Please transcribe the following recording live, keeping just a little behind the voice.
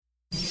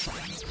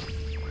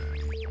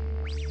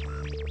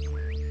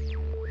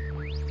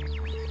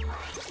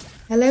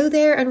Hello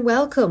there and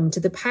welcome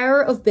to The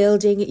Power of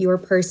Building Your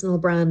Personal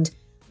Brand,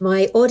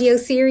 my audio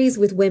series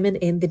with women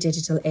in the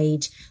digital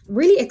age. I'm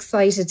really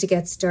excited to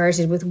get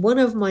started with one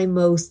of my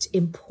most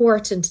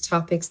important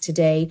topics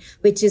today,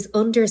 which is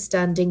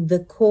understanding the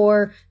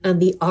core and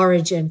the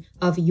origin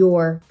of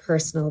your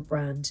personal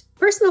brand.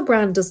 Personal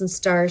brand doesn't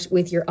start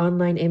with your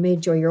online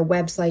image or your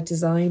website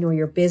design or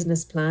your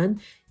business plan.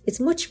 It's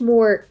much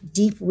more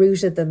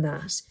deep-rooted than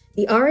that.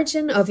 The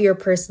origin of your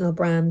personal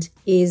brand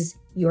is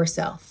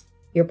yourself.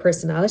 Your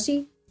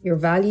personality, your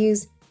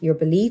values, your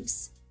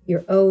beliefs,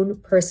 your own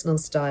personal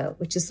style,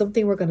 which is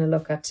something we're going to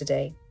look at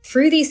today.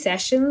 Through these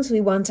sessions,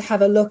 we want to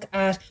have a look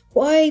at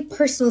why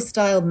personal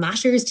style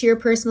matters to your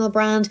personal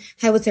brand,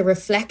 how it's a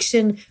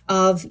reflection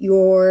of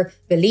your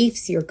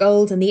beliefs, your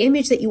goals, and the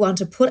image that you want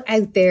to put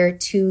out there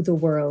to the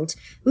world.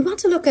 We want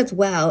to look as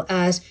well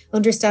at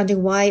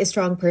understanding why a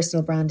strong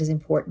personal brand is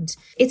important.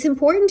 It's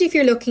important if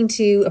you're looking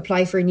to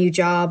apply for a new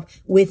job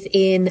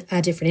within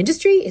a different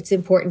industry. It's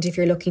important if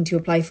you're looking to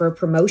apply for a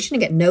promotion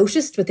and get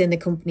noticed within the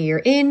company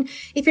you're in.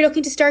 If you're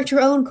looking to start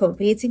your own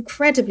company, it's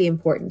incredibly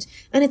important.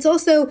 And it's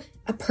also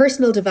a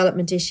personal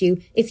development issue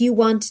if you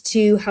want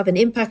to have an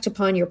impact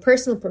upon your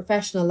personal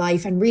professional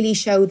life and really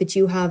show that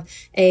you have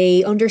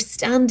a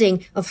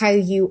understanding of how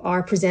you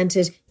are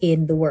presented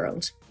in the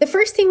world. The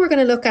first thing we're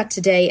going to look at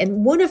today,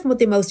 and one of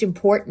the most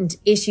important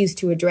issues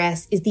to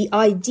address, is the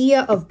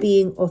idea of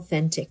being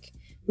authentic.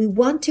 We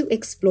want to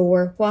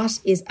explore what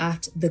is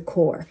at the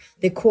core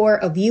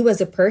of you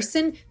as a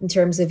person in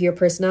terms of your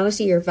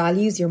personality, your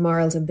values, your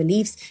morals and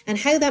beliefs, and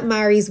how that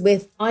marries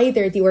with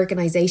either the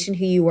organization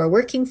who you are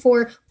working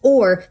for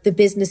or the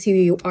business who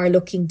you are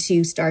looking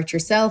to start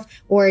yourself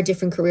or a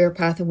different career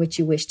path in which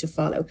you wish to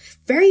follow.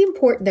 Very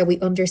important that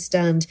we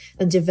understand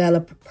and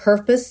develop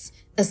purpose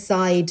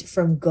aside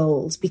from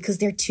goals, because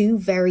they're two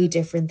very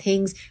different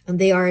things and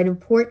they are an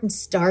important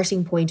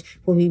starting point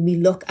when we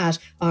look at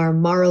our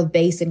moral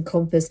base and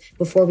compass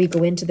before we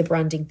go into the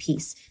branding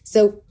piece.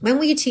 So when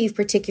we achieve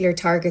particular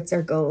targets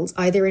or goals,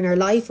 either in our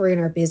life or in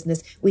our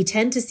business, we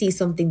tend to see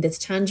something that's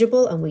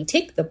tangible and we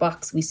tick the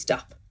box, we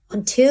stop.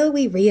 Until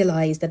we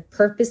realize that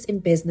purpose in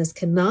business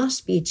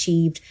cannot be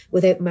achieved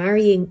without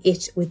marrying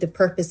it with the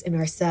purpose in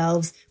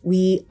ourselves,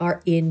 we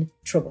are in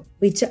trouble.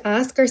 We have to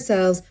ask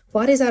ourselves,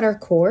 what is at our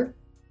core?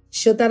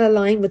 Should that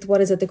align with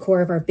what is at the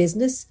core of our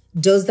business?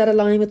 Does that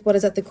align with what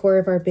is at the core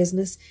of our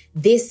business?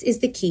 This is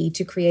the key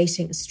to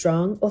creating a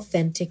strong,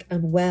 authentic,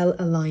 and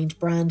well-aligned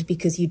brand,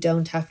 because you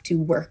don't have to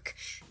work.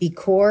 The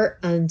core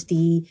and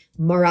the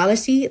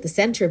morality at the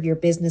center of your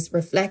business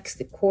reflects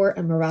the core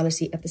and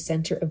morality at the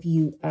center of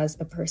you as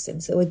a person.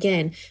 So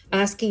again,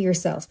 asking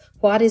yourself,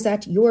 what is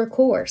at your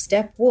core?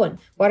 Step one,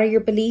 what are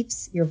your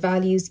beliefs, your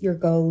values, your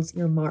goals,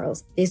 your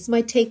morals? This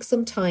might take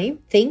some time.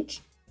 Think,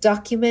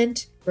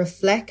 document,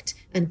 reflect,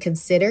 and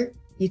consider.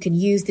 You can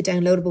use the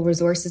downloadable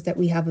resources that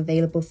we have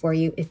available for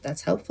you if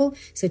that's helpful.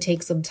 So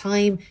take some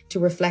time to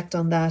reflect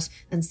on that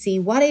and see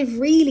what it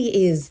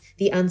really is,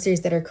 the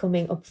answers that are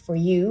coming up for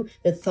you,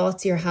 the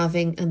thoughts you're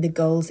having, and the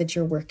goals that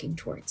you're working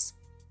towards.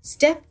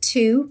 Step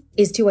 2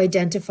 is to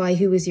identify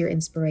who is your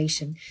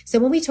inspiration. So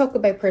when we talk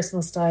about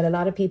personal style, a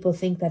lot of people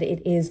think that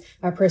it is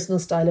our personal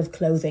style of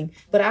clothing,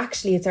 but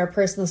actually it's our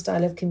personal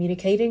style of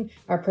communicating,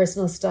 our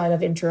personal style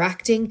of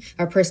interacting,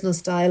 our personal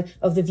style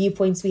of the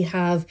viewpoints we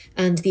have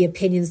and the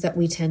opinions that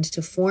we tend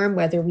to form,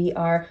 whether we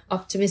are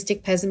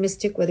optimistic,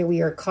 pessimistic, whether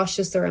we are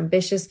cautious or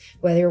ambitious,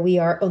 whether we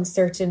are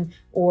uncertain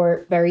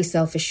or very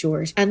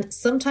self-assured. And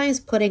sometimes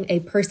putting a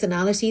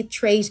personality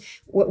trait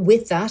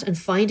with that and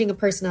finding a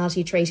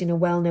personality trait in a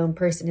well-known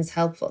person is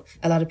helpful.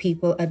 A lot of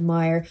people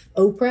admire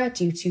Oprah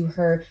due to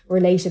her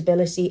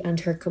relatability and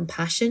her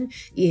compassion.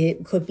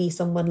 It could be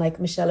someone like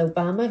Michelle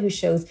Obama, who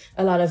shows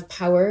a lot of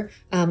power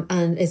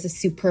and is a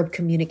superb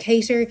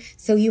communicator.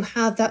 So you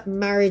have that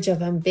marriage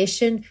of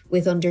ambition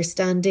with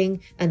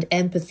understanding and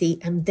empathy,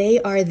 and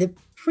they are the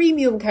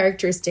premium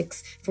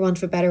characteristics, for want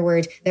of a better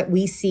word, that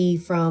we see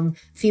from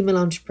female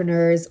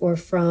entrepreneurs or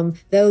from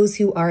those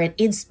who are an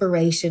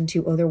inspiration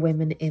to other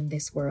women in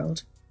this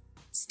world.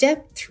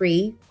 Step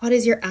 3, what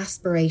is your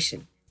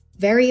aspiration?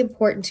 Very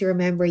important to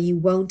remember, you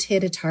won't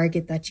hit a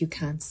target that you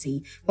can't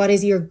see. What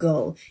is your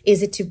goal?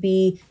 Is it to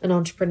be an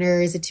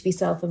entrepreneur? Is it to be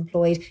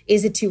self-employed?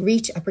 Is it to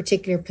reach a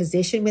particular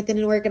position within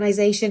an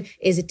organization?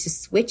 Is it to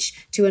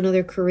switch to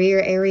another career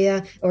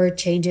area or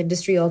change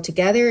industry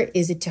altogether?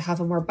 Is it to have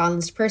a more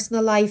balanced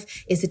personal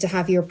life? Is it to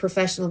have your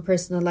professional and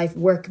personal life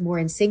work more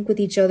in sync with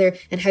each other?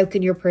 And how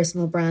can your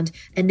personal brand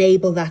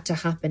enable that to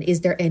happen?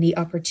 Is there any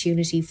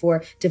opportunity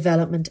for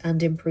development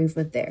and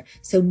improvement there?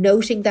 So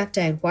noting that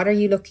down, what are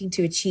you looking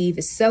to achieve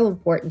is so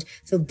important.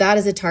 So that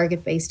is a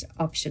target-based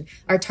option.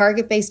 Our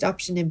target-based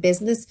option in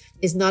business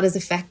is not as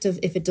effective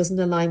if it doesn't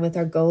align with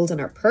our goals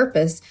and our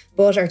purpose,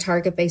 but our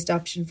target-based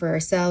option for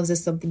ourselves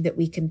is something that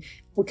we can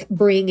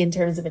bring in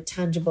terms of a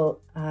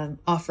tangible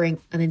offering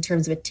and in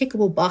terms of a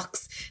tickable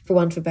box, for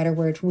want of a better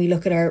word, when we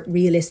look at our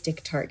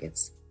realistic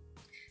targets.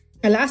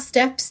 Our last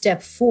step,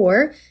 step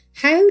 4,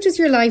 how does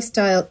your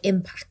lifestyle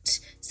impact?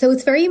 So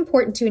it's very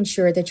important to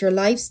ensure that your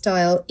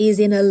lifestyle is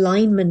in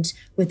alignment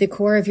with the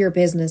core of your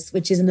business,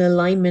 which is in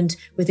alignment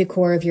with the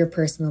core of your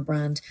personal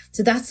brand.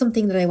 So that's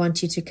something that I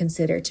want you to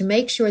consider, to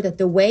make sure that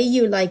the way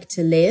you like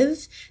to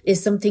live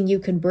is something you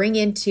can bring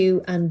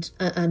into and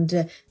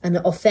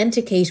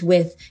authenticate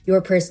with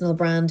your personal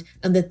brand,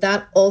 and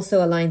that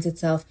also aligns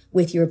itself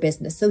with your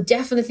business. So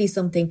definitely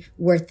something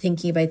worth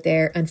thinking about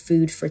there and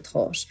food for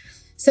thought.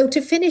 So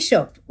to finish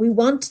up, we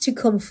want to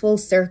come full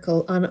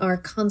circle on our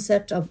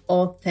concept of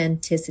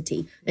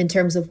authenticity in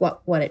terms of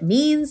what it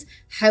means,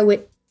 how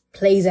it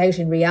plays out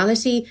in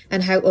reality,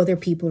 and how other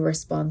people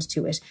respond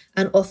to it.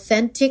 An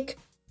authentic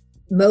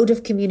mode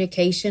of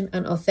communication,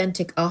 an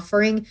authentic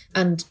offering,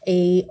 and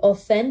an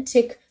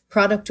authentic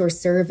product or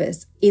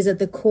service is at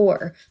the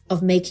core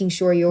of making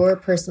sure your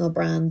personal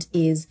brand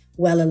is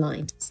well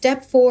aligned.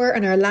 Step 4,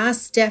 and our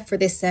last step for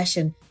this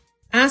session,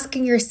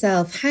 asking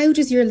yourself, how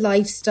does your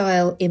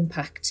lifestyle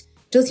impact?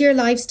 Does your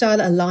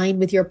lifestyle align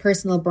with your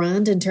personal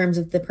brand in terms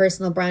of the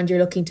personal brand you're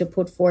looking to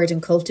put forward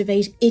and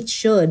cultivate? It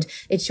should.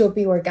 It should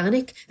be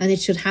organic, and it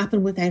should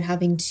happen without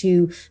having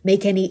to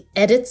make any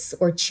edits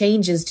or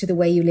changes to the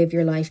way you live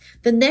your life.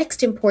 The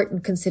next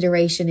important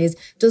consideration is,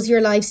 does your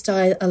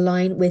lifestyle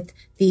align with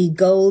the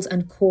goals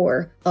and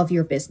core of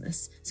your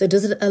business? So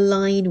does it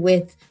align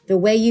with the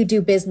way you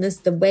do business,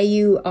 the way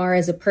you are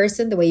as a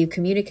person, the way you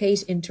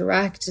communicate,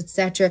 interact,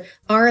 etc.?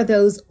 Are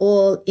those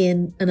all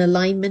in an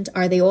alignment?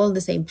 Are they all in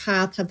the same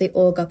path? Have they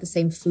all got the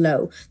same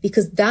flow?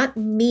 Because that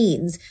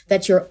means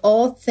that your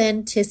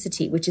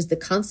authenticity, which is the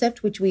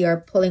concept which we are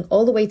pulling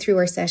all the way through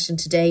our session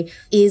today,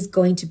 is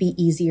going to be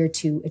easier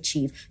to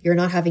achieve. You're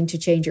not having to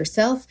change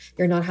yourself.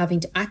 You're not having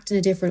to act in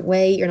a different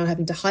way. You're not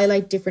having to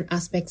highlight different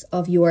aspects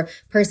of your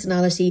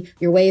personality,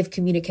 your way of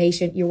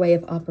communication, your way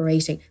of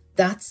operating.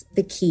 That's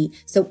the key.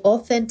 So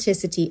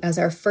authenticity as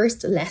our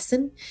first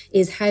lesson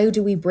is, how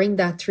do we bring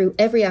that through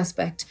every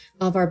aspect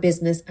of our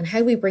business, and how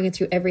do we bring it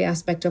through every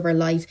aspect of our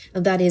life?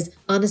 And that is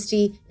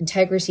honesty,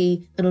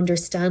 integrity, and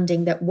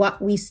understanding that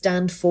what we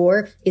stand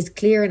for is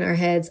clear in our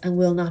heads and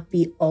will not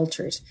be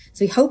altered.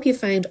 So we hope you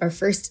found our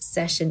first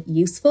session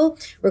useful.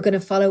 We're going to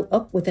follow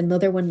up with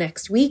another one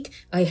next week.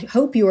 I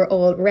hope you are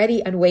all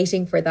ready and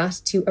waiting for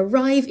that to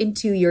arrive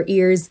into your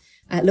ears.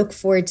 Look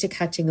forward to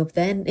catching up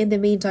then. In the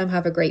meantime,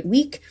 have a great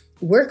week.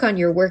 Work on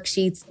your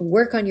worksheets,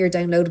 work on your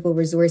downloadable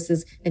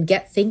resources, and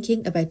get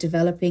thinking about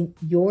developing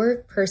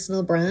your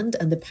personal brand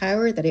and the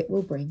power that it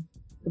will bring.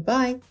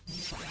 Goodbye.